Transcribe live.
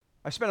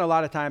I spent a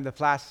lot of time the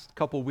last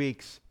couple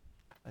weeks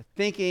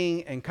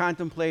thinking and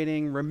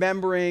contemplating,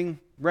 remembering,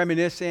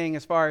 reminiscing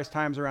as far as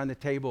times around the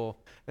table,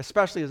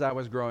 especially as I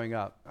was growing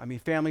up. I mean,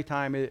 family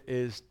time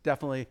is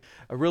definitely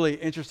a really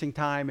interesting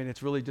time, and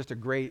it's really just a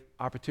great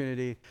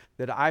opportunity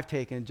that I've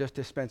taken just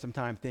to spend some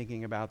time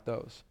thinking about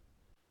those.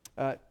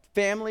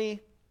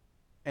 Family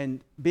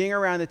and being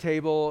around the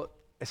table,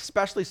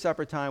 especially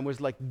supper time,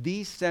 was like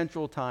the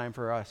central time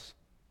for us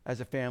as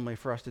a family,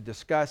 for us to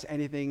discuss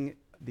anything,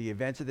 the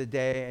events of the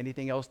day,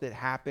 anything else that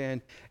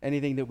happened,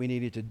 anything that we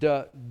needed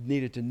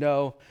to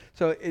know.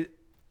 So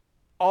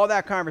all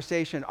that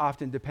conversation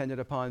often depended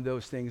upon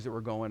those things that were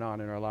going on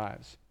in our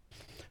lives.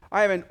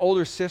 I have an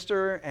older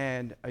sister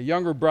and a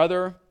younger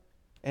brother,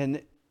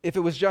 and if it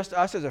was just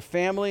us as a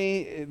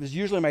family, it was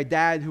usually my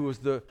dad who was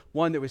the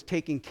one that was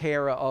taking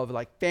care of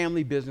like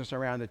family business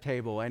around the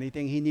table.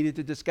 Anything he needed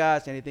to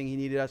discuss, anything he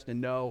needed us to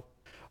know,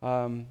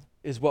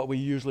 is what we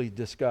usually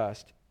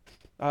discussed.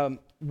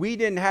 We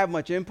didn't have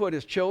much input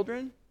as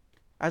children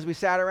as we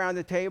sat around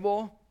the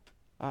table,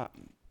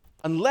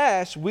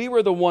 unless we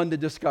were the one the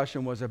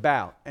discussion was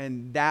about,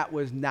 and that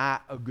was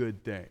not a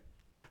good thing.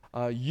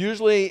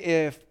 Usually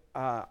if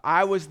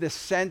I was the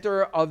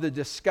center of the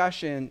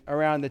discussion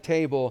around the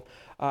table,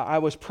 I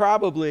was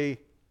probably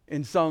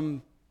on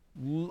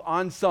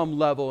some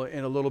level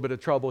in a little bit of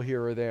trouble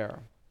here or there.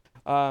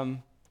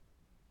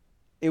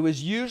 It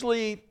was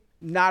usually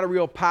not a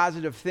real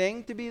positive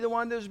thing to be the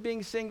one that was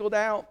being singled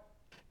out.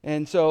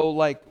 And so,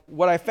 like,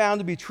 what I found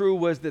to be true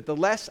was that the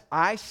less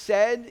I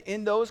said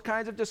in those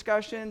kinds of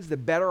discussions, the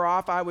better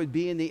off I would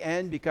be in the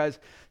end, because,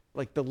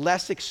 like, the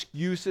less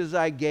excuses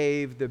I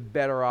gave, the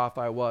better off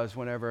I was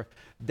whenever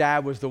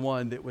Dad was the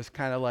one that was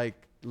kind of like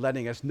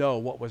letting us know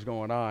what was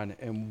going on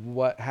and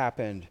what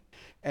happened.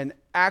 And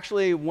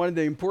actually, one of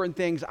the important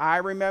things I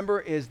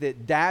remember is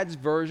that Dad's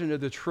version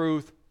of the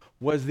truth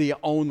was the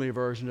only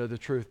version of the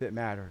truth that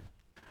mattered.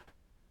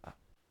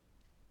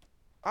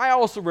 I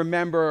also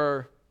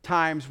remember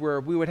times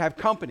where we would have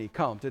company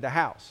come to the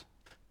house.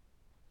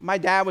 My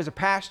dad was a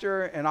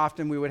pastor, and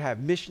often we would have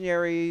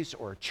missionaries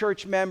or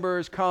church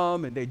members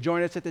come, and they'd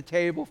join us at the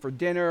table for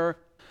dinner.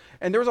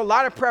 And there was a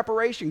lot of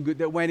preparation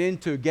that went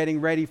into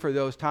getting ready for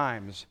those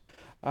times.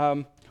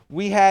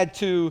 We had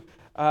to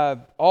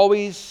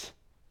always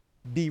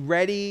be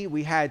ready.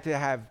 We had to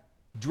have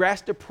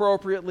dressed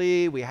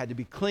appropriately. We had to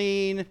be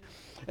clean.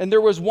 And there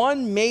was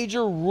one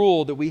major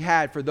rule that we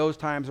had for those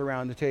times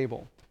around the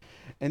table,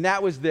 and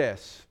that was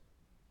this: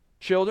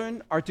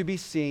 children are to be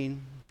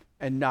seen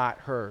and not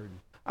heard.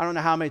 I don't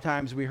know how many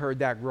times we heard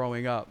that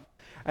growing up.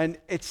 And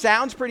it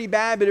sounds pretty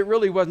bad, but it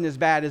really wasn't as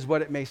bad as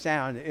what it may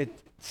sound. It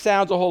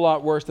sounds a whole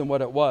lot worse than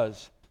what it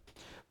was.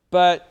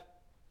 But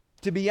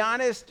to be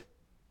honest,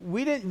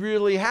 we didn't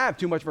really have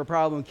too much of a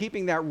problem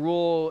keeping that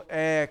rule,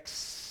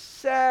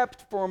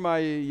 except for my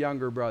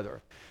younger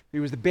brother.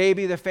 He was the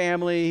baby of the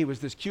family. He was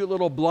this cute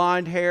little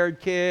blonde-haired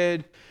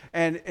kid.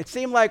 And it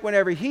seemed like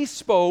whenever he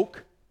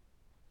spoke,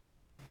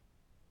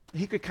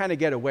 he could kind of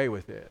get away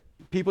with it.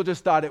 People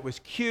just thought it was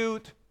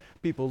cute.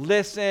 People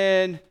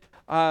listened.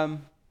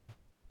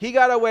 He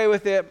got away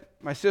with it.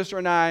 My sister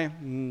and I,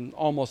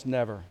 almost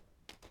never.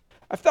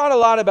 I've thought a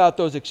lot about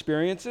those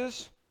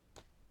experiences.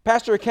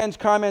 Pastor Ken's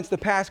comments the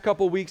past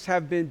couple weeks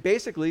have been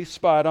basically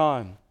spot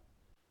on.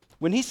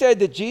 When he said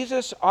that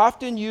Jesus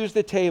often used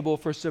the table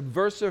for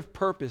subversive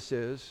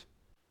purposes,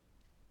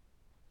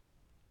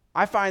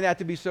 I find that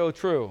to be so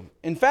true.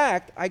 In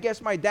fact, I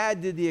guess my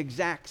dad did the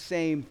exact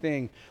same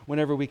thing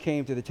whenever we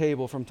came to the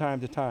table from time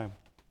to time.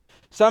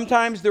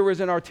 Sometimes there was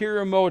an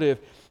ulterior motive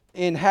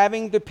in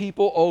having the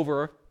people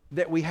over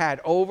that we had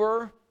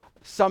over.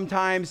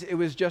 Sometimes it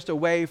was just a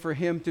way for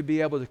him to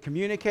be able to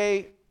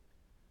communicate.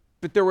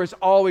 But there was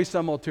always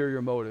some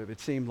ulterior motive, it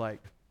seemed like.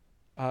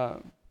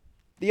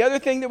 The other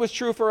thing that was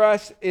true for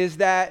us is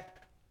that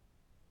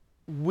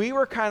we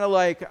were kind of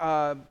like,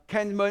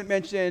 Ken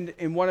mentioned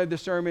in one of the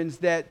sermons,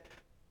 that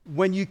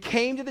when you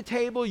came to the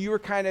table, you were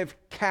kind of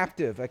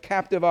captive, a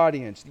captive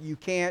audience. You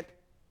can't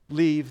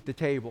leave the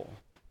table.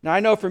 Now, I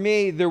know for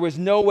me, there was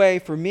no way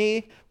for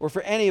me or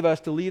for any of us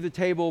to leave the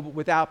table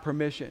without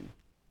permission.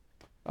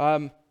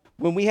 When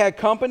we had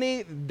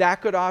company,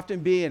 that could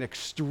often be an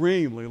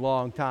extremely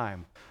long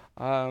time.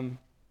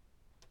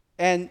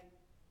 And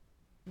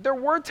there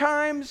were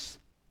times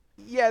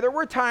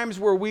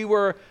where we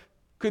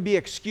could be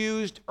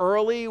excused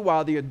early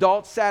while the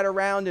adults sat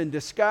around and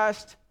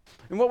discussed.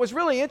 And what was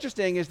really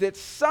interesting is that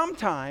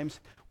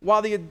sometimes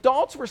while the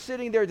adults were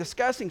sitting there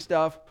discussing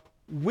stuff,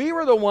 we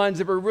were the ones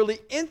that were really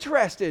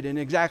interested in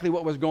exactly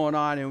what was going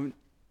on, and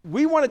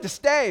we wanted to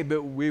stay,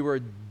 but we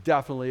were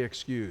definitely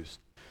excused.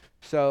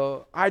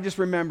 So I just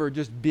remember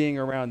just being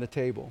around the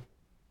table.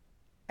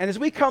 And as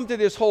we come to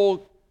this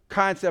whole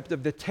concept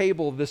of the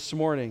table this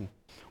morning,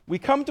 we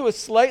come to a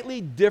slightly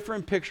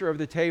different picture of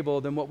the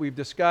table than what we've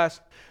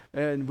discussed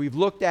and we've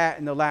looked at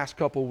in the last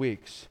couple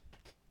weeks.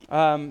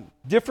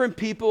 Different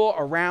people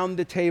around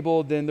the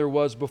table than there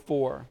was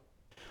before.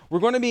 We're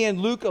going to be in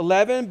Luke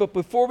 11, but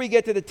before we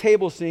get to the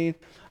table scene,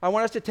 I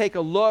want us to take a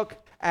look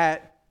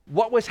at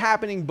what was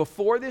happening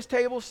before this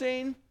table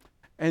scene,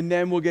 and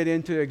then we'll get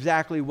into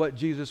exactly what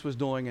Jesus was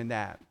doing in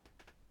that.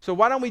 So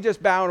why don't we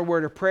just bow in a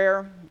word of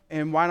prayer,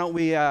 and why don't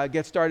we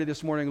get started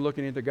this morning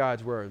looking into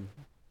God's word.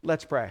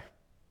 Let's pray.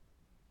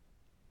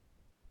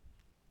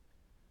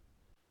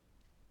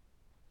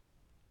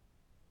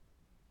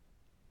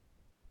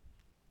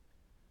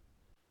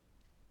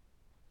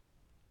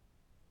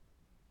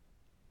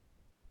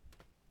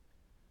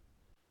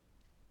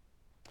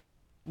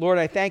 Lord,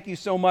 I thank you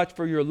so much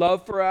for your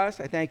love for us.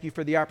 I thank you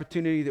for the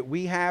opportunity that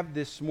we have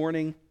this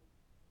morning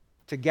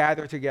to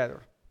gather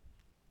together.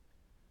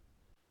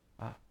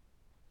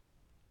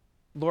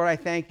 Lord, I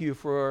thank you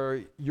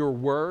for your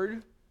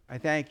word. I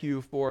thank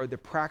you for the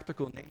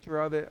practical nature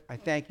of it. I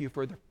thank you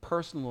for the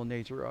personal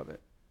nature of it.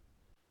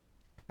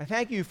 I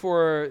thank you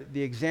for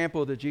the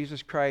example that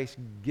Jesus Christ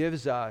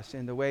gives us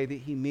in the way that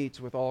he meets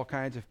with all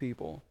kinds of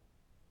people.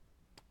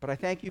 But I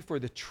thank you for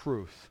the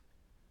truth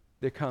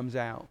that comes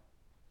out.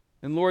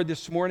 And Lord,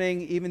 this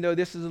morning, even though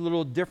this is a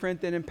little different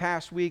than in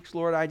past weeks,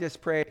 Lord, I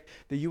just pray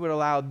that you would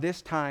allow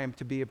this time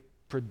to be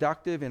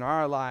productive in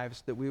our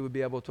lives, that we would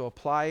be able to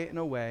apply it in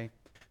a way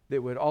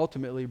that would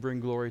ultimately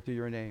bring glory to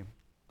your name.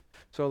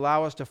 So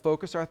allow us to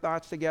focus our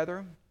thoughts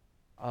together.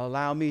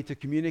 Allow me to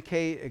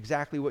communicate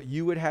exactly what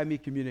you would have me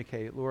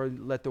communicate.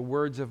 Lord, let the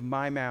words of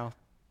my mouth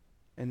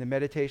and the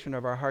meditation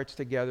of our hearts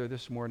together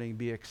this morning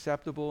be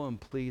acceptable and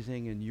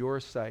pleasing in your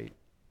sight.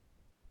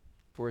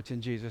 For it's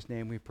in Jesus'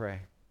 name we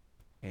pray.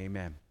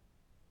 Amen.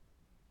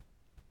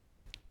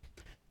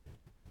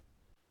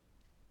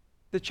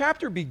 The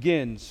chapter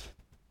begins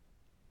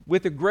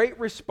with a great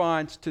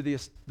response to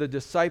the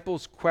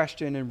disciples'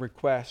 question and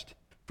request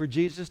for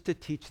Jesus to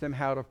teach them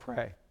how to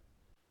pray.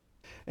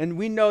 And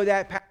we know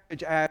that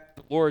passage as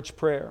the Lord's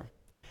Prayer.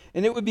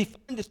 And it would be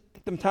fun to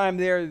spend some time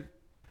there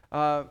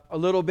a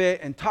little bit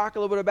and talk a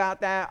little bit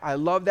about that. I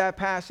love that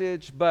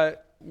passage,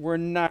 but we're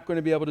not going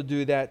to be able to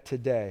do that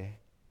today.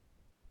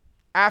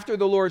 After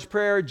the Lord's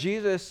Prayer,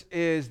 Jesus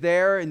is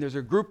there, and there's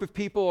a group of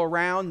people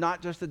around,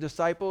 not just the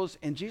disciples,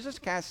 and Jesus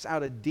casts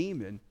out a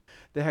demon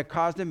that had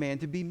caused a man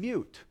to be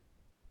mute.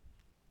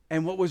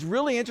 And what was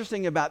really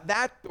interesting about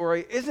that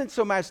story isn't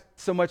so much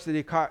that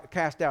he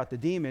cast out the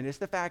demon, it's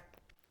the fact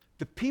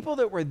the people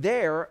that were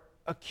there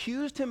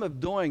accused him of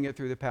doing it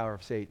through the power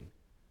of Satan.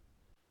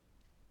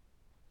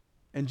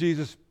 And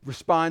Jesus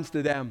responds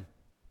to them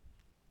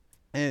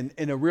in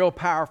a real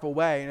powerful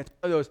way. And it's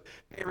one of those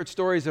favorite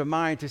stories of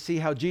mine to see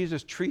how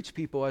Jesus treats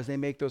people as they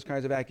make those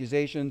kinds of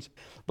accusations.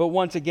 But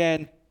once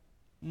again,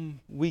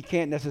 we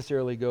can't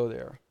necessarily go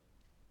there.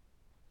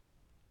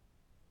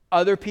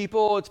 Other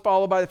people, it's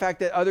followed by the fact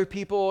that other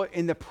people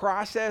in the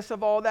process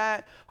of all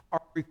that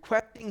are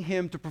requesting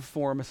him to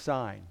perform a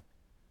sign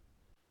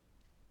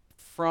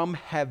from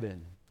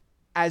heaven,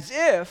 as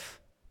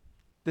if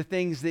the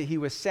things that he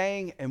was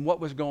saying and what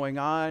was going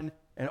on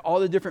and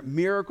all the different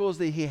miracles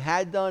that he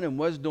had done and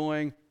was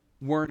doing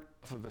weren't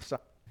enough of a sign.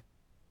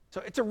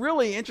 So it's a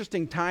really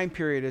interesting time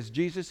period as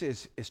Jesus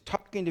is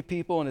talking to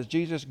people and as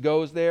Jesus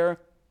goes there.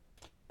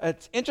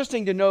 It's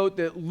interesting to note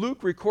that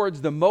Luke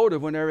records the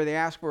motive whenever they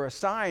ask for a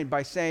sign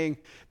by saying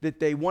that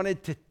they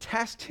wanted to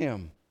test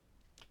him,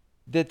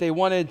 that they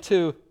wanted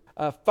to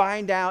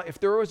find out if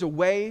there was a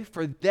way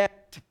for them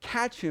to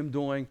catch him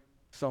doing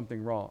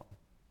something wrong.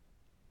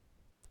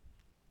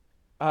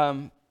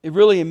 It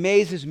really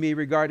amazes me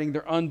regarding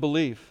their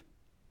unbelief.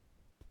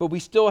 But we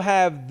still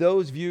have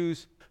those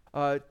views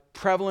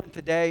prevalent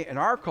today in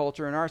our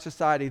culture, in our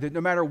society, that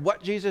no matter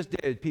what Jesus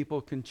did,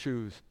 people can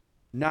choose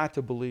not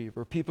to believe,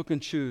 or people can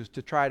choose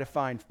to try to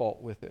find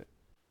fault with it.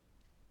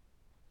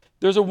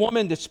 There's a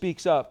woman that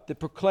speaks up, that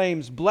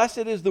proclaims, "Blessed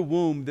is the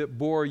womb that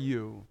bore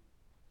you."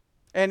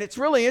 And it's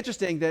really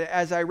interesting that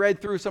as I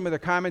read through some of the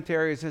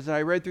commentaries, as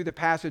I read through the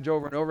passage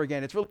over and over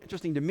again, it's really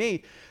interesting to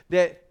me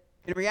that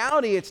in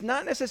reality, it's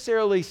not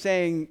necessarily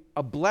saying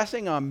a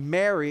blessing on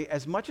Mary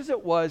as much as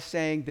it was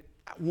saying that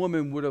that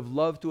woman would have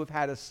loved to have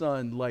had a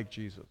son like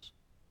Jesus.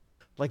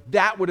 Like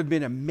that would have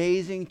been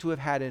amazing to have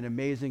had an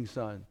amazing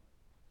son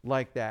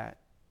like that.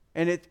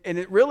 And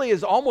it really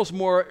is almost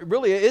more, it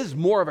really is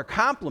more of a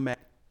compliment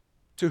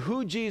to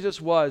who Jesus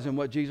was and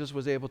what Jesus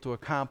was able to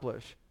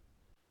accomplish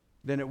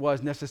than it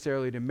was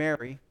necessarily to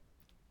Mary.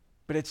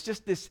 But it's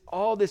just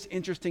all this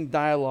interesting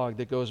dialogue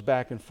that goes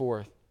back and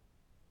forth.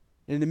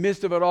 In the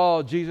midst of it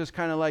all, Jesus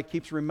kind of like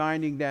keeps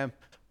reminding them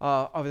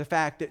of the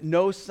fact that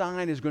no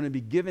sign is going to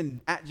be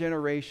given that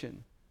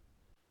generation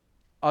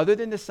other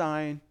than the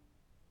sign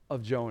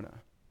of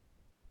Jonah.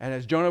 And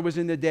as Jonah was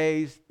in the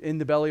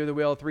belly of the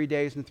whale 3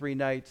 days and 3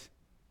 nights,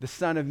 the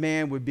Son of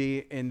Man would be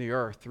in the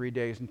earth 3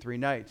 days and 3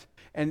 nights.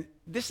 And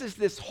this is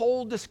this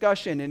whole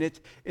discussion, and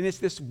it's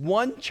this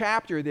one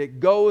chapter that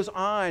goes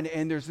on,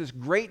 and there's this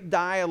great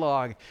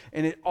dialogue,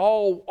 and it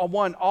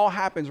all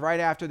happens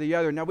right after the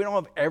other. Now, we don't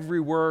have every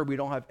word, we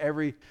don't have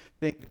everything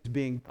that's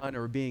being done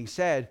or being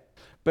said,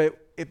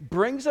 but it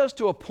brings us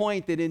to a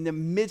point that in the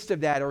midst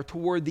of that, or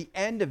toward the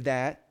end of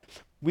that,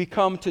 we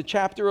come to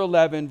chapter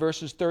 11,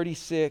 verses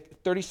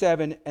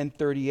 37 and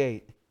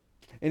 38.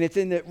 And it's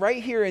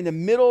right here in the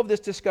middle of this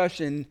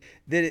discussion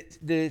that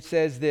it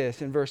says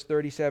this in verse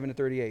 37 to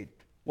 38.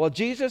 While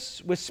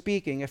Jesus was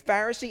speaking, a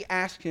Pharisee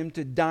asked him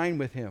to dine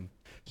with him.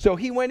 So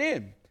he went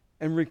in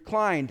and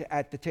reclined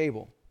at the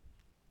table.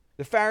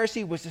 The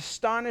Pharisee was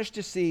astonished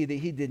to see that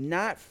he did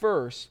not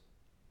first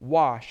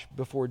wash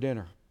before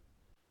dinner.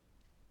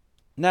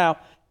 Now,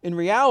 in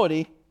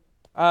reality,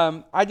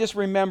 I just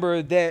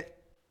remember that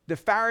the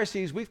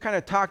Pharisees, we've kind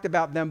of talked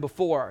about them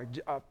before.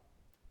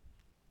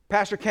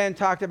 Pastor Ken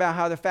talked about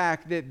how the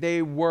fact that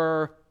they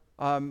were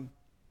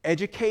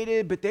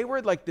educated, but they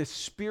were like the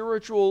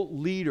spiritual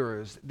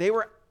leaders. They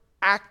were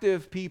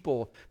active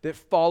people that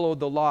followed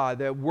the law.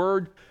 The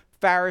word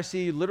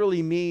Pharisee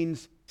literally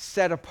means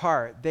set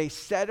apart. They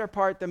set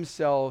apart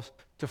themselves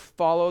to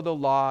follow the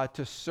law,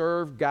 to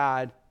serve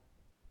God,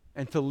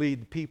 and to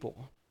lead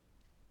people.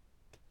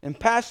 And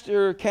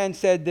Pastor Ken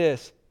said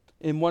this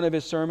in one of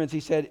his sermons. He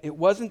said, it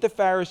wasn't the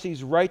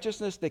Pharisees'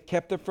 righteousness that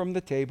kept them from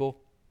the table.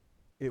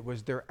 It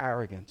was their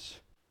arrogance.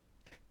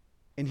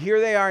 And here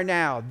they are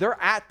now.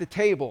 They're at the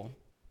table,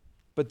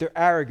 but their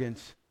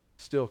arrogance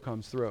still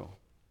comes through.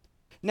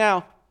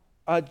 Now,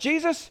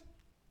 Jesus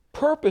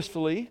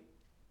purposefully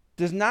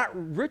does not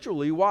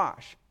ritually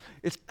wash.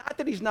 It's not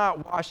that he's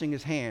not washing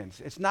his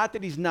hands. It's not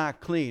that he's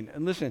not clean.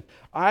 And listen,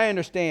 I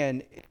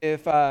understand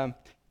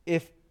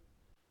if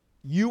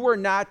you were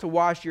not to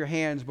wash your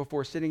hands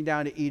before sitting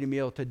down to eat a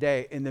meal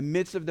today, in the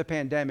midst of the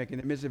pandemic, in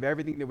the midst of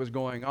everything that was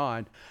going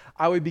on,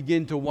 I would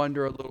begin to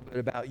wonder a little bit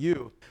about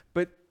you.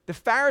 But the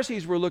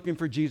Pharisees were looking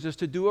for Jesus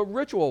to do a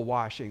ritual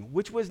washing,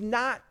 which was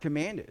not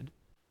commanded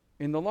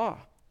in the law.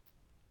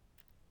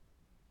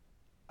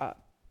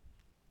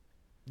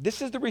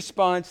 This is the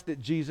response that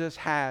Jesus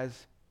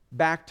has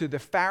back to the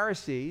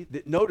Pharisee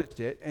that noticed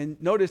it.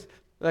 And notice,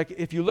 like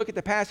if you look at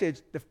the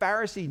passage, the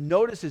Pharisee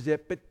notices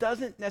it, but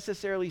doesn't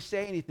necessarily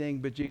say anything,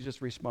 but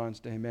Jesus responds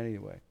to him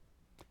anyway.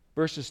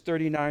 Verses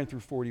 39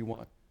 through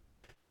 41.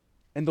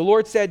 And the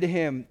Lord said to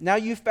him, now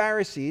you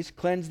Pharisees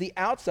cleanse the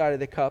outside of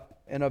the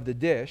cup and of the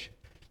dish,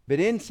 but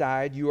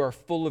inside you are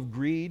full of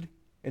greed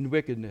and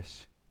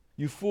wickedness.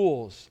 You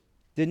fools,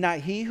 did not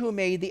he who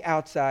made the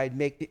outside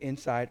make the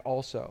inside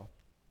also?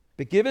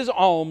 But give as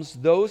alms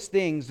those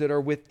things that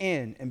are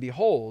within, and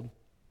behold,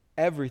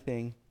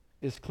 everything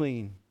is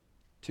clean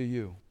to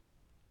you.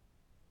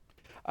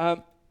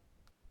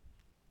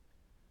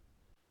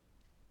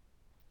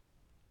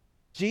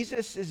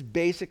 Jesus is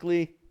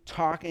basically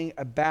talking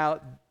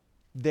about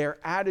their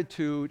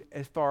attitude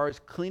as far as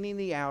cleaning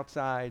the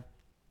outside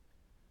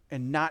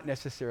and not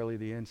necessarily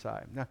the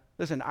inside. Now,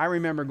 listen, I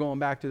remember going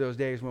back to those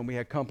days when we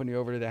had company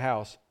over to the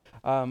house.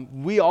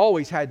 We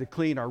always had to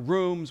clean our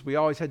rooms. We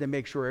always had to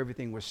make sure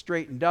everything was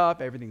straightened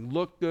up, everything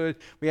looked good.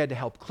 We had to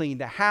help clean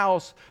the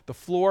house. The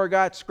floor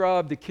got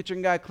scrubbed, the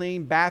kitchen got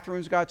cleaned,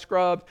 bathrooms got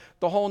scrubbed,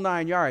 the whole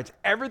 9 yards.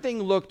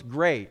 Everything looked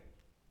great.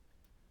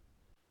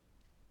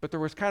 But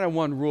there was kind of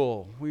one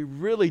rule. We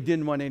really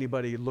didn't want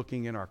anybody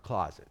looking in our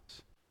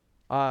closets.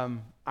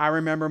 I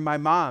remember my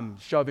mom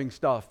shoving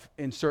stuff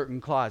in certain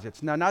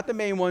closets. Now, not the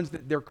main ones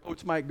that their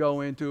coats might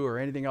go into or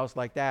anything else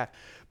like that,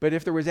 but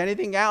if there was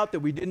anything out that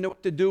we didn't know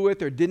what to do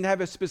with or didn't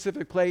have a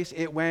specific place,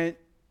 it went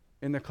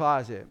in the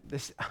closet.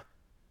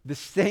 The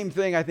same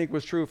thing I think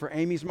was true for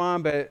Amy's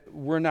mom, but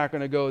we're not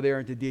going to go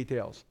there into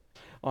details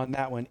on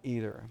that one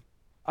either.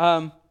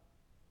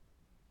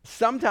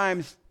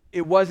 Sometimes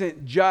it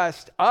wasn't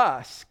just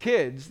us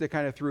kids that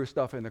kind of threw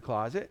stuff in the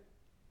closet.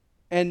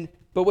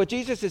 But what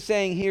Jesus is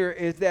saying here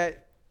is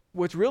that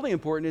what's really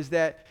important is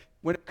that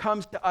when it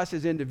comes to us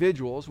as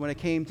individuals, when it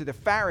came to the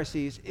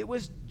Pharisees, it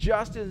was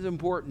just as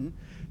important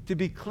to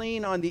be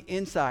clean on the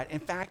inside. In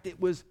fact, it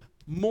was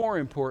more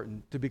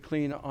important to be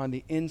clean on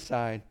the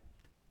inside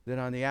than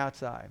on the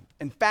outside.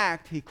 In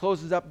fact, he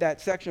closes up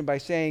that section by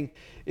saying,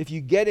 if you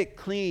get it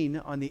clean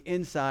on the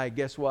inside,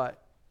 guess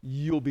what?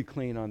 You'll be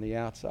clean on the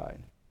outside.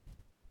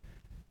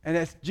 And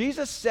as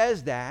Jesus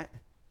says that,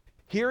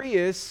 here he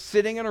is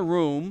sitting in a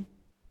room.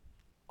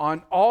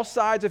 On all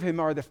sides of him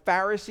are the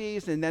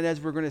Pharisees, and then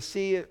as we're going to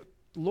see,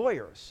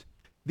 lawyers.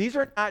 These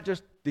are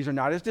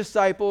not his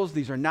disciples.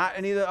 These are not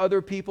any of the other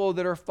people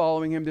that are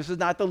following him. This is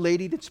not the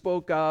lady that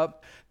spoke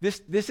up. This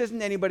isn't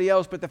anybody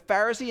else, but the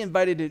Pharisee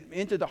invited him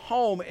into the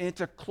home, and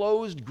it's a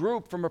closed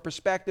group from a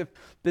perspective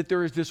that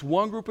there is this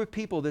one group of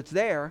people that's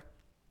there,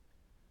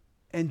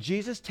 and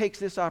Jesus takes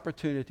this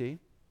opportunity.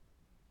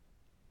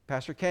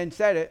 Pastor Ken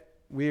said it.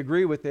 We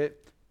agree with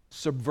it.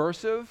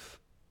 Subversive,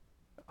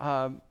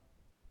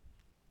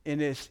 in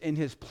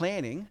his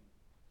planning,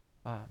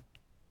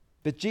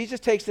 but Jesus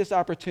takes this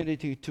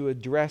opportunity to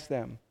address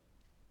them.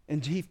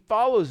 And he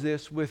follows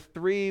this with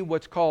three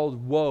what's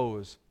called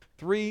woes,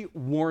 three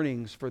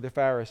warnings for the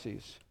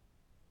Pharisees.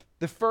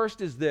 The first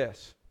is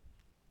this: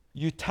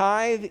 you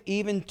tithe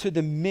even to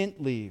the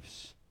mint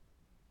leaves.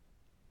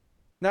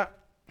 Now,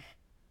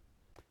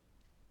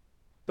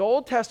 the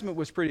Old Testament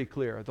was pretty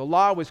clear. The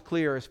law was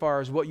clear as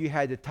far as what you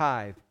had to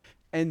tithe.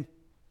 And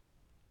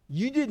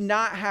you did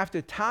not have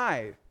to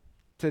tithe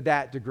to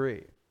that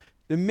degree.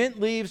 The mint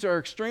leaves are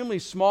extremely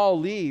small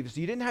leaves.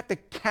 You didn't have to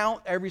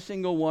count every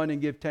single one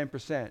and give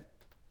 10%.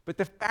 But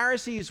the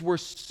Pharisees were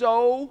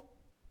so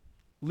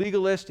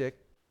legalistic,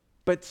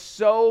 but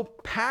so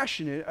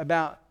passionate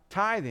about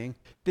tithing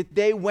that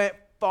they went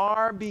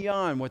far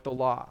beyond what the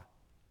law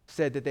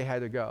said that they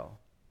had to go.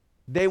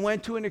 They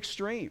went to an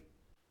extreme.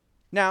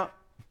 Now,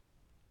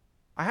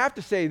 I have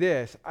to say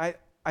this. I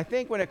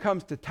think when it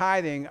comes to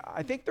tithing,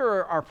 I think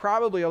there are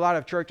probably a lot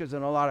of churches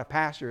and a lot of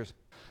pastors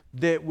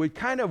that would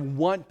kind of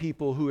want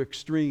people who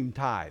extreme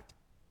tithe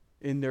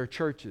in their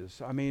churches.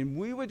 I mean,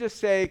 we would just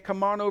say,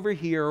 come on over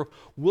here.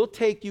 We'll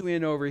take you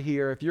in over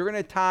here. If you're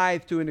going to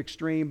tithe to an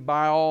extreme,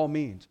 by all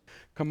means,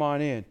 come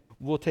on in.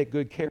 We'll take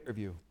good care of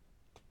you.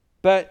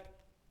 But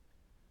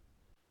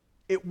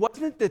it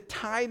wasn't the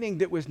tithing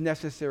that was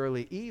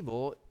necessarily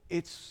evil.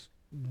 It's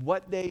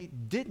what they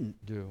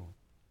didn't do.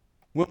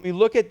 When we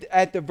look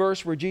at the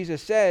verse where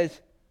Jesus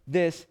says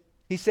this,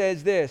 he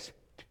says this,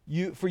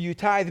 for you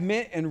tithe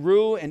mint and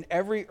rue and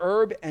every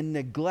herb and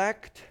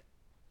neglect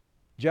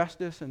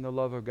justice and the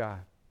love of God.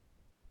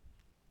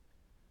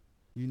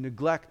 You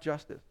neglect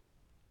justice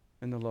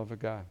and the love of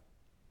God.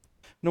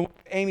 Now,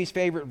 Amy's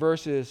favorite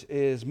verses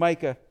is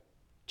Micah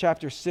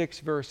chapter 6,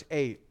 verse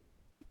 8.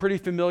 Pretty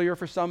familiar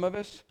for some of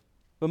us.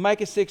 But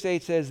Micah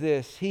 6:8 says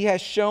this, He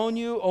has shown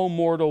you, O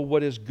mortal,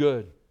 what is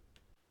good.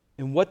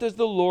 And what does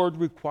the Lord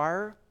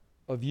require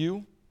of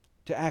you?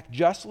 To act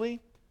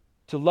justly,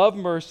 to love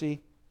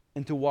mercy,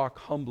 and to walk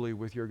humbly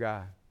with your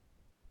God.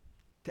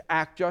 To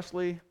act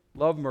justly,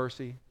 love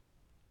mercy,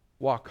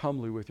 walk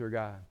humbly with your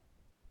God.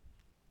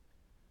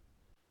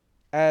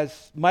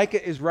 As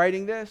Micah is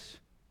writing this,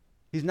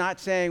 he's not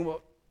saying,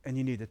 well, and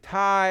you need to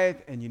tithe,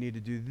 and you need to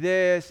do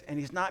this, and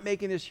he's not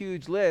making this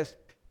huge list.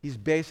 He's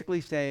basically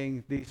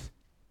saying these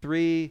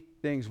three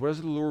things. What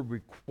does the Lord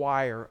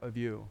require of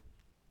you?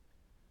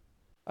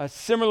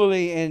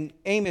 Similarly, in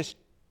Amos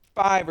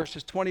 5,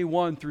 verses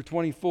 21 through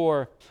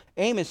 24,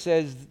 Amos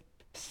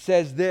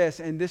says this,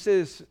 and this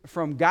is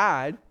from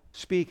God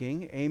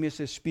speaking. Amos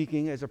is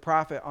speaking as a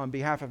prophet on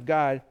behalf of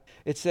God.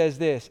 It says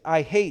this,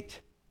 I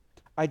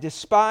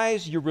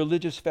despise your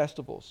religious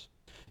festivals.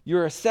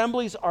 Your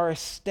assemblies are a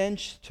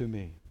stench to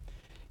me.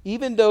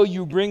 Even though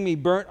you bring me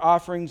burnt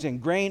offerings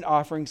and grain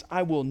offerings,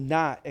 I will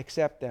not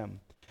accept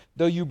them.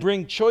 Though you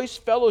bring choice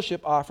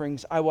fellowship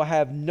offerings, I will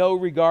have no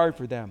regard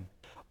for them.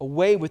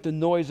 Away with the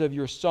noise of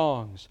your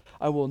songs.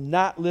 I will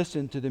not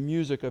listen to the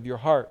music of your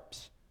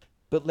harps.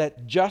 But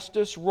let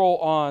justice roll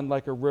on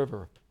like a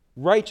river,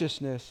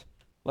 righteousness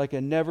like a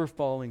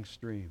never-falling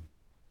stream.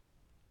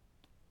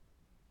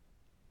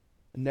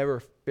 A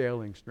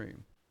never-failing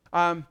stream.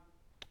 I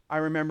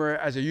remember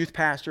as a youth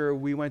pastor,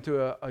 we went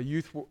to a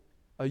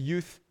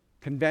youth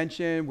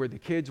convention where the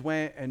kids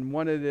went, and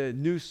one of the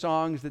new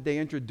songs that they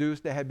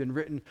introduced that had been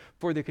written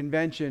for the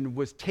convention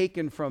was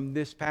taken from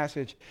this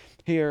passage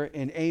here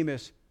in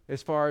Amos,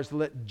 as far as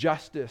let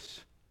justice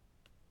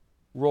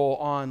roll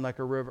on like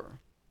a river.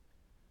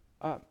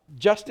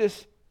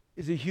 Justice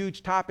is a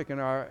huge topic in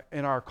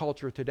our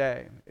culture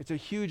today. It's a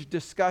huge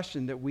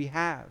discussion that we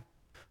have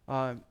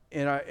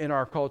in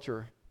our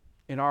culture,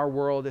 in our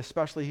world,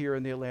 especially here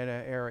in the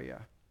Atlanta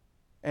area.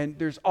 And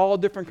there's all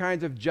different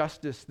kinds of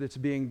justice that's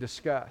being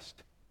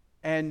discussed.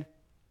 And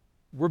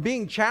we're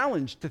being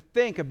challenged to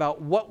think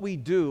about what we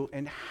do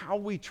and how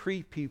we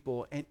treat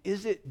people, and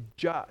is it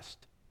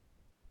just?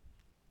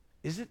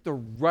 Is it the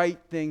right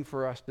thing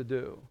for us to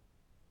do?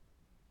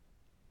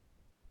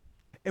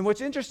 And what's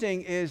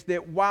interesting is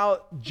that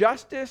while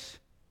justice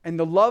and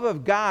the love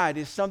of God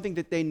is something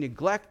that they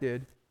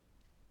neglected,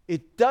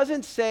 it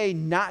doesn't say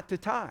not to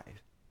tithe.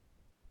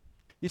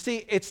 You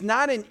see, it's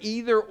not an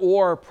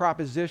either-or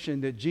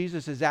proposition that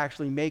Jesus is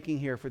actually making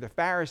here for the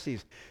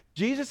Pharisees.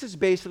 Jesus is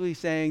basically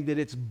saying that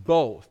it's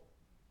both.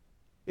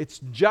 It's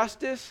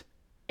justice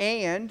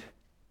and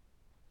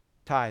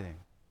tithing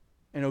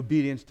and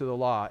obedience to the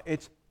law.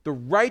 It's the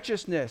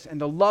righteousness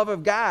and the love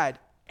of God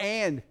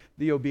and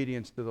the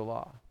obedience to the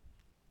law.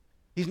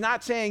 He's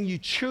not saying you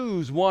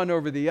choose one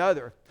over the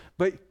other,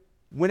 but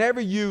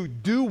whenever you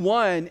do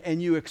one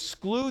and you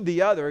exclude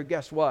the other,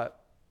 guess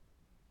what?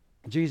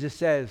 Jesus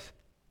says,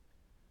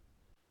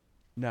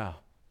 no.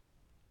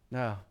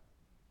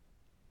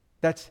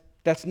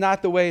 That's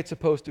not the way it's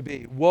supposed to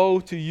be. Woe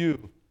to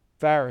you,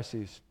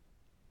 Pharisees.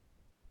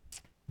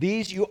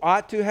 These you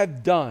ought to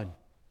have done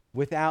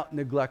without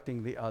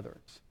neglecting the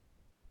others.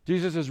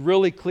 Jesus is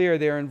really clear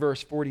there in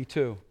verse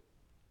 42.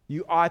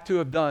 You ought to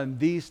have done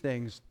these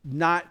things,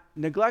 not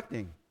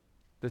neglecting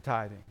the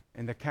tithing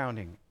and the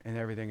counting and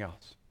everything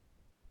else.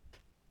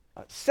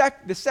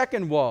 The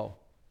second woe,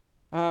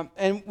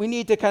 and we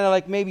need to kind of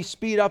like maybe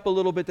speed up a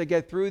little bit to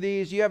get through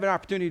these. You have an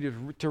opportunity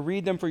to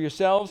read them for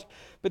yourselves.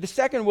 But the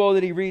second woe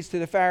that he reads to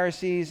the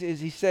Pharisees is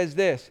he says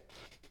this,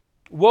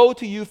 Woe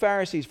to you,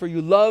 Pharisees, for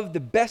you love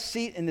the best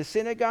seat in the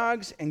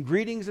synagogues and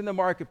greetings in the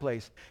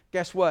marketplace.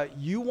 Guess what?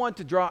 You want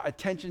to draw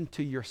attention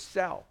to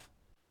yourself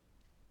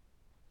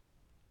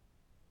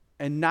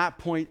and not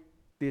point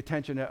the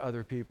attention at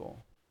other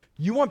people.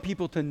 You want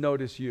people to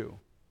notice you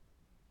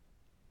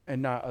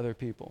and not other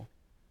people.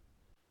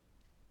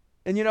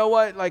 And you know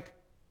what? Like,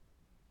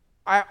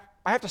 I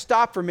have to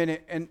stop for a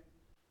minute, and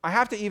I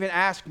have to even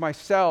ask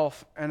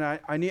myself, and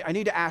I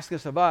need to ask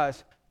this of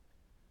us,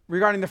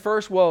 regarding the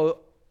first woe,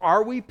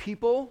 are we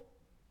people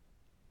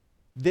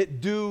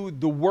that do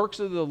the works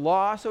of the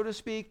law, so to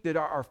speak, that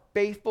are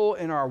faithful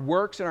in our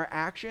works and our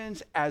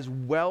actions, as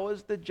well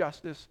as the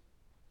justice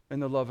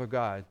and the love of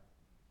God?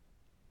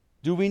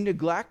 Do we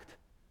neglect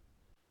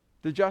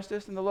the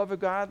justice and the love of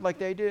God like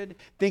they did,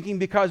 thinking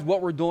because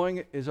what we're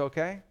doing is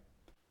okay?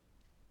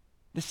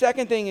 The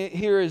second thing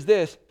here is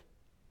this: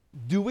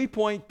 do we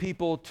point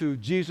people to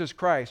Jesus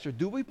Christ, or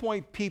do we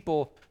point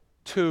people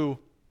to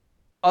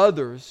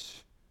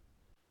others,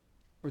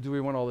 or do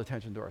we want all the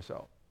attention to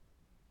ourselves?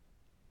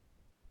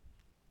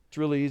 It's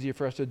really easy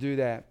for us to do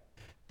that.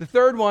 The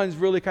third one's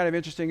really kind of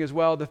interesting as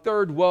well. The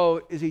third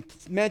woe is he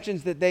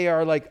mentions that they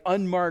are like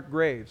unmarked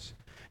graves.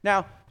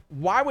 Now,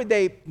 why would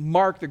they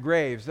mark the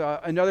graves?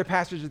 In other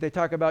passages they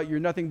talk about you're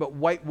nothing but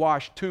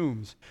whitewashed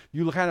tombs.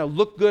 You kind of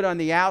look good on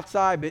the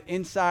outside, but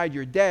inside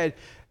you're dead.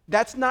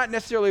 That's not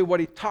necessarily what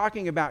he's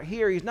talking about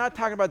here. He's not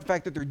talking about the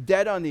fact that they're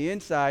dead on the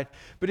inside,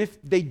 but if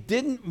they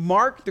didn't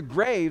mark the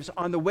graves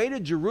on the way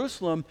to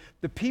Jerusalem,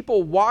 the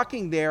people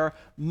walking there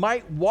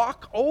might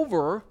walk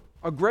over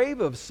a grave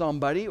of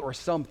somebody or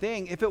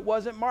something if it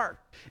wasn't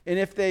marked. And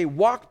if they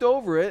walked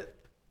over it,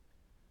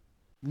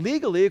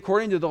 legally,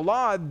 according to the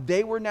law,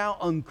 they were now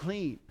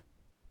unclean.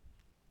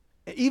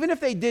 Even if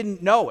they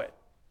didn't know it,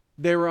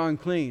 they were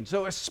unclean.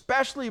 So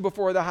especially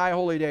before the high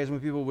holy days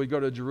when people would go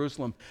to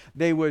Jerusalem,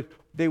 they would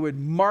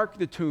mark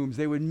the tombs.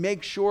 They would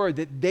make sure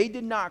that they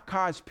did not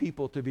cause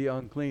people to be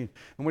unclean.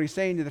 And what he's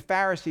saying to the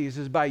Pharisees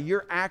is by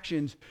your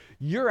actions,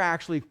 you're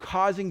actually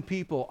causing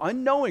people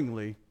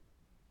unknowingly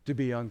to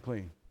be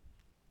unclean,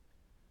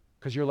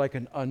 because you're like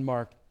an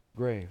unmarked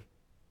grave.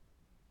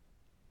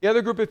 The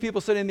other group of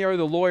people sitting there are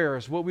the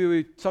lawyers, what we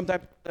would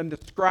sometimes call them the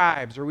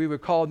scribes, or we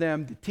would call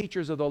them the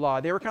teachers of the law.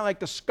 They were kind of like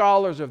the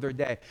scholars of their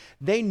day.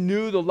 They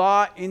knew the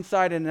law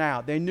inside and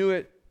out. They knew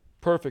it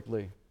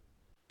perfectly.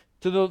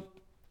 To the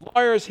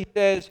lawyers, he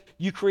says,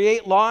 you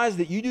create laws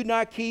that you do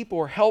not keep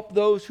or help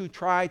those who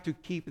try to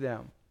keep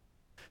them.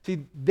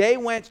 See, they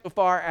went so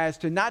far as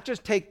to not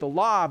just take the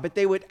law, but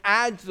they would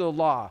add to the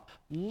law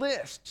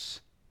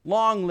lists.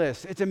 Long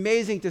list. It's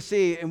amazing to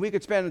see, and we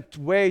could spend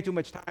way too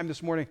much time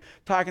this morning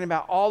talking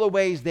about all the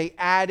ways they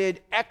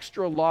added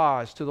extra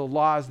laws to the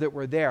laws that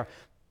were there.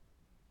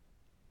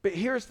 But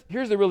here's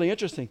the really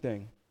interesting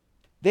thing.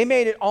 They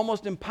made it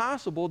almost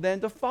impossible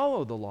then to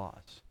follow the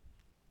laws.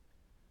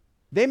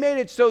 They made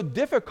it so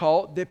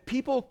difficult that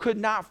people could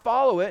not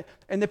follow it,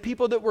 and the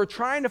people that were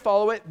trying to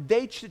follow it,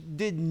 they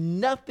did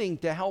nothing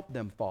to help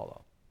them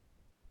follow.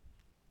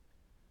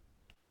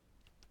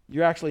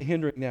 You're actually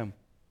hindering them.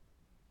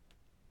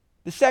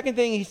 The second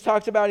thing he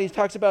talks about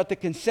the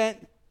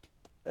consent,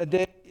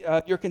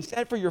 your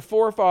consent for your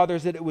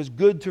forefathers, that it was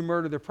good to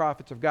murder the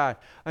prophets of God.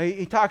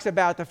 He talks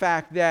about the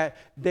fact that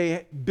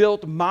they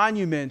built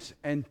monuments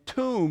and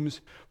tombs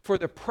for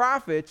the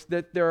prophets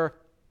that their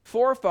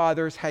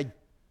forefathers had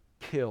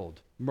killed,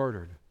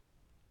 murdered.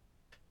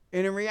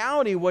 And in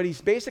reality, what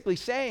he's basically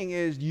saying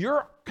is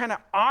you're kind of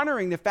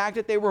honoring the fact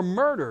that they were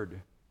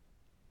murdered,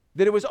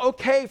 that it was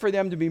okay for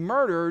them to be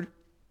murdered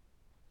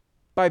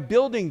by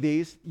building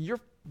these.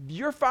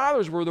 Your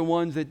fathers were the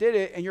ones that did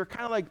it, and you're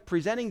kind of like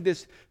presenting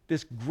this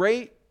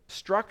great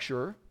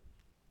structure,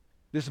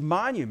 this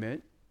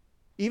monument,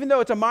 even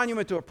though it's a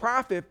monument to a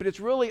prophet, but it's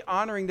really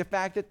honoring the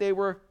fact that they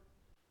were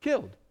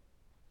killed.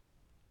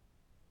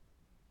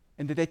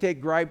 And that they take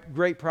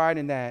great pride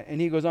in that.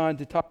 And he goes on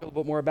to talk a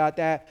little bit more about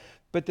that.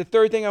 But the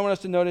third thing I want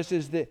us to notice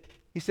is that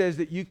he says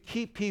that you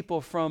keep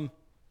people from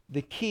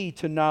the key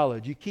to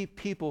knowledge. You keep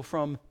people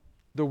from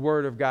the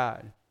Word of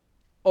God.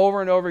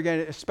 Over and over again,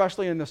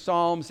 especially in the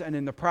Psalms and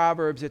in the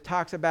Proverbs, it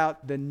talks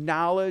about the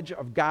knowledge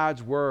of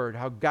God's Word,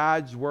 how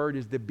God's Word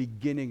is the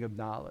beginning of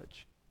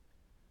knowledge.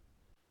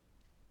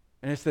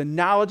 And it's the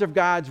knowledge of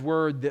God's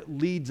Word that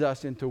leads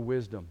us into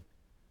wisdom.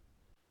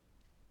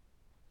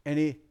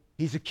 And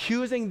he's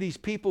accusing these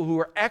people who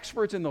are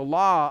experts in the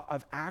law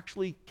of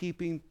actually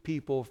keeping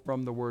people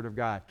from the Word of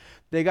God.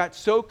 They got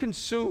so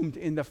consumed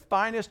in the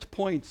finest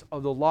points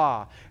of the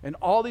law and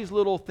all these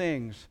little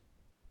things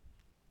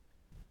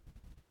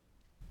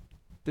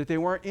that they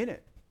weren't in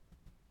it.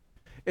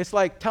 It's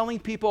like telling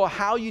people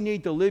how you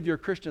need to live your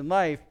Christian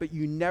life, but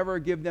you never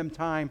give them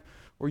time,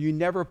 or you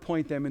never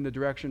point them in the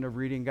direction of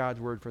reading God's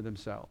Word for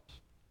themselves.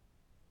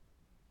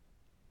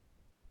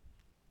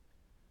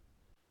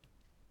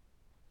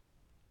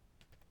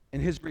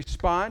 And his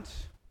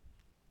response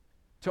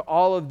to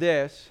all of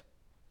this,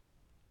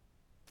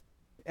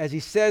 as he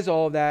says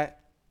all of that,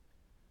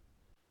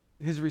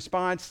 his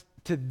response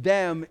to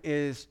them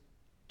is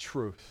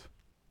truth.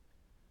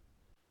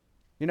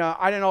 You know,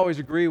 I didn't always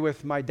agree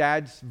with my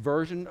dad's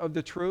version of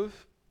the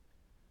truth,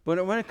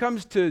 but when it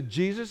comes to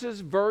Jesus'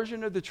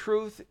 version of the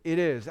truth, it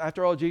is.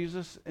 After all,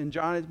 Jesus and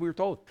John, as we were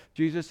told,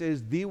 Jesus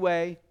is the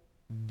way,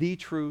 the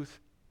truth,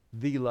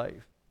 the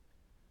life.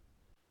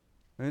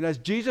 And as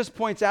Jesus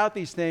points out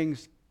these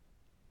things,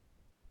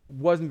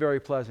 wasn't very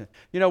pleasant.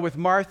 You know, with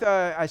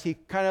Martha, as he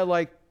kind of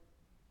like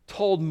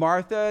told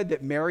Martha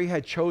that Mary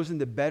had chosen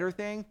the better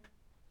thing,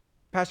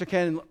 Pastor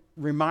Ken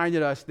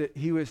reminded us that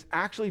he was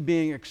actually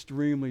being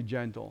extremely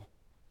gentle.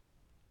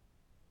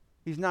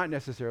 He's not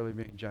necessarily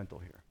being gentle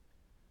here.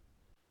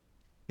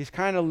 He's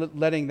kind of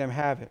letting them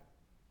have it.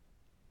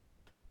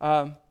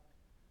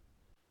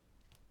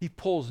 He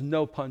pulls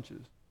no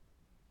punches.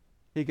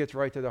 He gets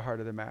right to the heart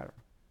of the matter.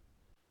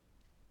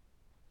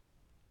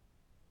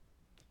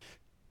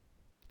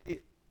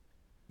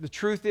 The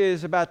truth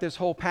is about this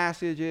whole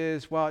passage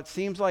is, well, it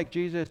seems like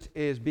Jesus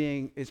is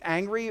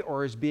angry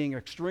or is being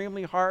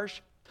extremely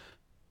harsh.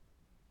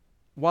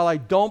 While I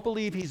don't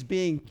believe he's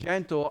being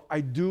gentle,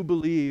 I do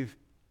believe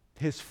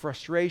his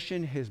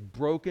frustration, his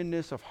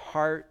brokenness of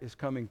heart is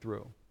coming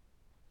through.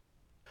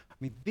 I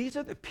mean, these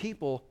are the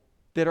people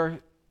that are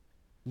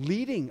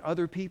leading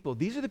other people.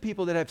 These are the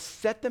people that have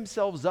set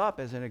themselves up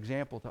as an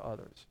example to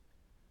others.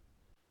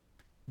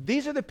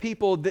 These are the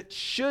people that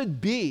should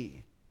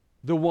be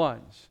the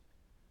ones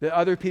that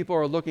other people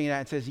are looking at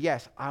and says,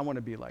 yes, I want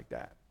to be like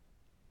that.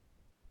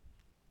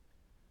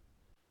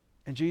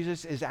 And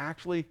Jesus is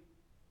actually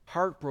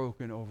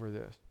heartbroken over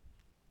this.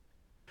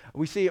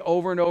 We see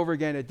over and over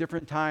again at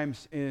different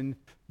times in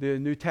the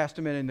New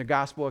Testament and the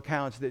gospel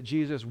accounts that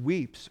Jesus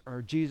weeps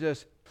or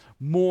Jesus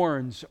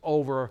mourns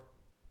over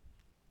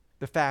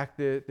the fact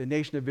that the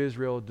nation of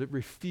Israel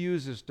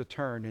refuses to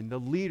turn, and the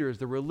leaders,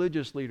 the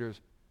religious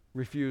leaders,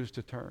 refuse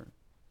to turn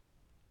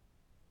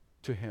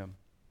to him.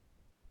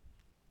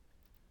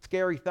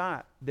 Scary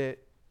thought that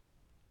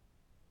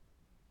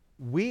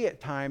we at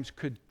times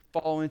could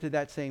fall into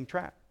that same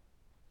trap.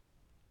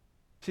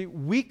 See,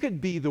 we could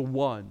be the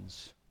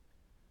ones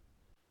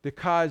that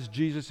cause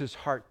Jesus'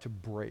 heart to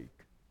break.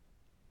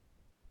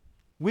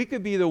 We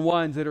could be the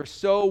ones that are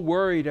so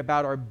worried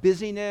about our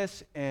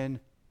busyness and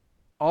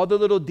all the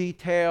little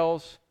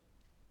details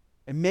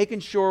and making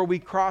sure we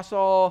cross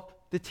all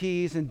the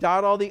T's and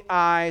dot all the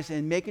I's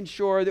and making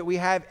sure that we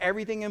have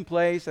everything in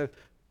place.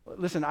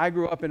 Listen, I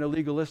grew up in a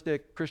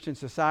legalistic Christian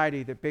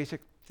society that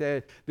basically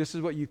said, this is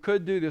what you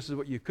could do, this is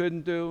what you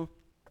couldn't do.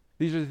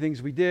 These are the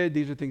things we did,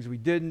 these are the things we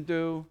didn't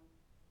do.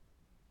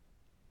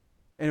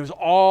 And it was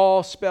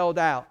all spelled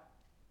out.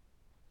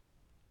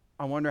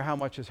 I wonder how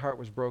much his heart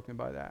was broken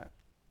by that.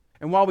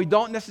 And while we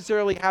don't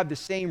necessarily have the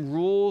same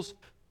rules,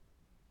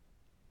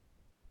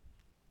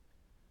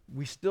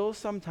 we still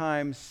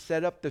sometimes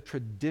set up the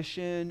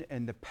tradition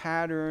and the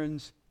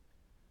patterns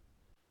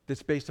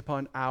that's based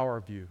upon our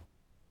view,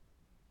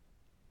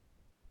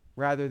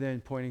 rather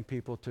than pointing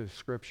people to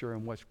Scripture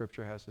and what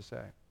Scripture has to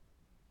say.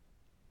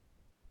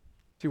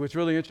 See, what's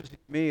really interesting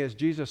to me is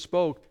Jesus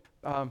spoke.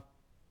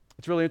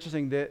 It's really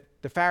interesting that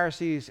the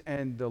Pharisees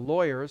and the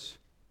lawyers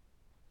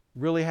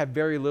really had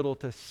very little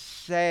to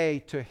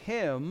say to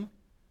him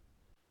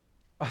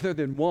other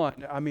than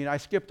one. I mean, I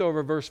skipped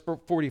over verse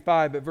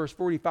 45, but verse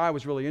 45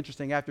 was really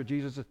interesting. After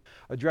Jesus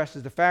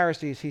addresses the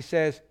Pharisees, he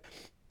says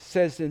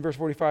in verse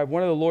 45,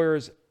 one of the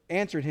lawyers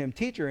answered him,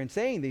 "Teacher, in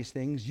saying these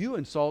things, you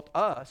insult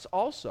us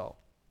also."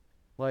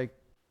 Like,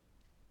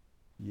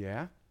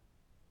 yeah,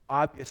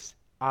 obvious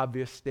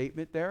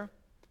statement there.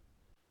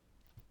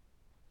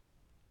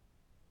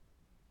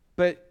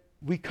 But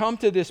we come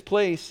to this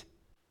place,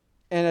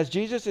 and as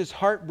Jesus is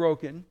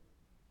heartbroken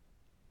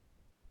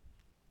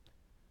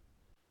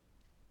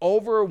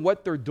over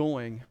what they're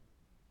doing,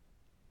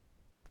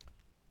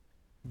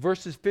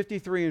 verses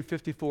 53 and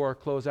 54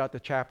 close out the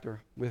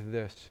chapter with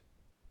this.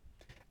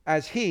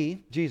 As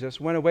he, Jesus,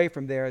 went away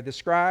from there, the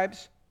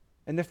scribes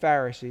and the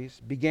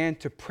Pharisees began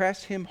to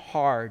press him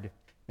hard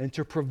and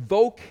to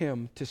provoke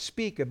him to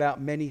speak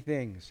about many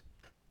things,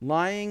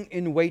 lying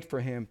in wait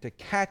for him to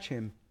catch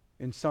him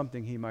in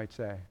something he might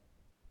say.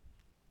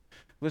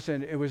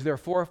 Listen, it was their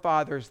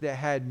forefathers that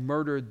had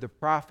murdered the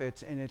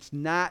prophets, and it's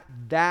not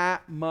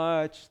that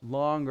much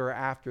longer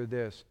after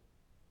this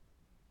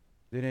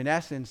that in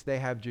essence they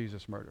have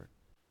Jesus murdered.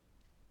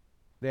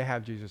 They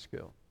have Jesus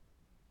killed.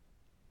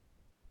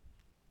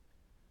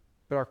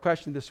 But our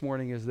question this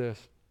morning is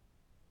this: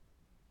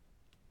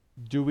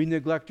 do we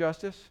neglect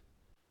justice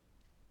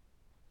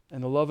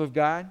and the love of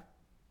God?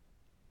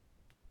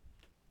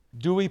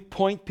 Do we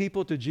point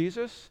people to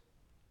Jesus?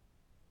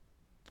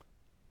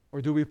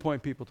 Or do we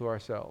point people to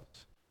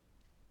ourselves?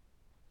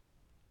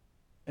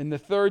 And the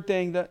third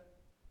thing that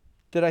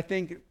I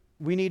think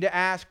we need to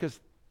ask, because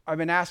I've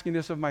been asking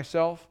this of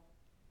myself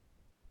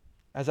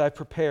as I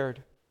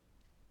prepared,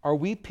 are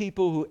we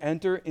people who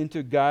enter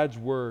into God's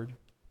Word,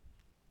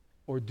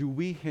 or do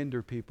we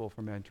hinder people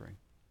from entering?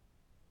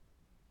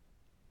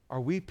 Are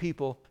we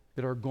people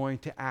that are going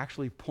to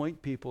actually point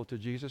people to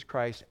Jesus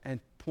Christ and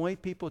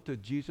point people to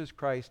Jesus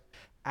Christ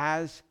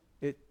as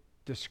it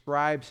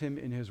describes him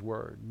in his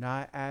word,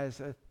 not as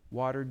a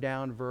watered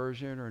down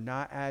version or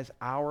not as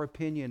our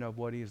opinion of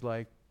what he's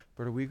like,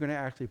 but are we going to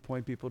actually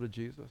point people to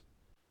Jesus?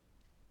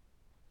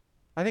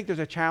 I think there's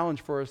a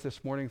challenge for us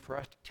this morning for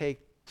us to take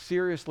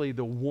seriously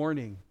the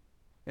warning.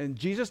 And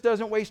Jesus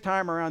doesn't waste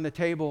time around the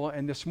table,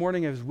 and this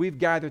morning as we've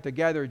gathered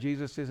together,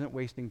 Jesus isn't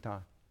wasting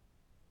time.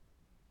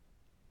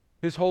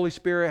 His Holy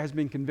Spirit has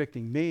been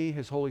convicting me.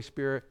 His Holy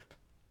Spirit,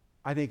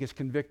 I think, is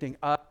convicting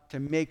us to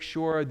make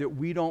sure that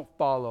we don't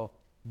follow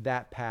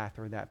that path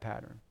or that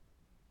pattern.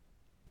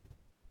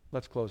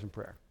 Let's close in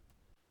prayer.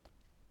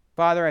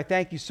 Father, I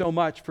thank you so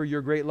much for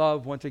your great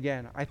love once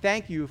again. I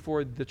thank you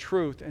for the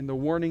truth and the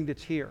warning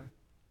that's here.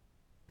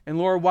 And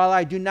Lord, while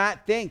I do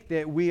not think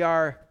that we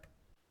are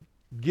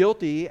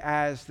guilty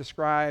as the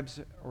scribes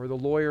or the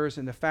lawyers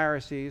and the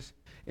Pharisees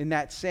in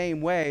that same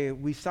way,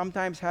 we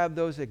sometimes have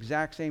those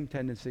exact same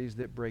tendencies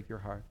that break your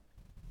heart.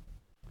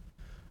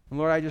 And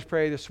Lord, I just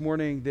pray this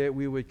morning that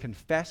we would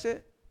confess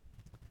it,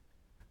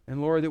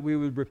 and Lord, that we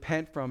would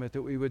repent from it,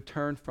 that we would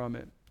turn from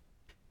it,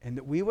 and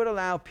that we would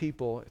allow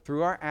people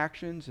through our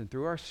actions and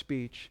through our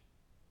speech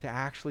to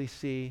actually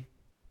see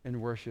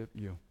and worship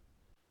you.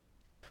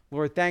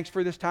 Lord, thanks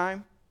for this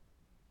time.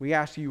 We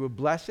ask that you would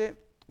bless it.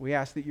 We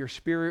ask that your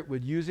Spirit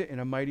would use it in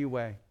a mighty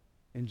way.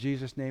 In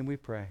Jesus' name we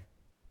pray.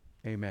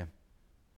 Amen.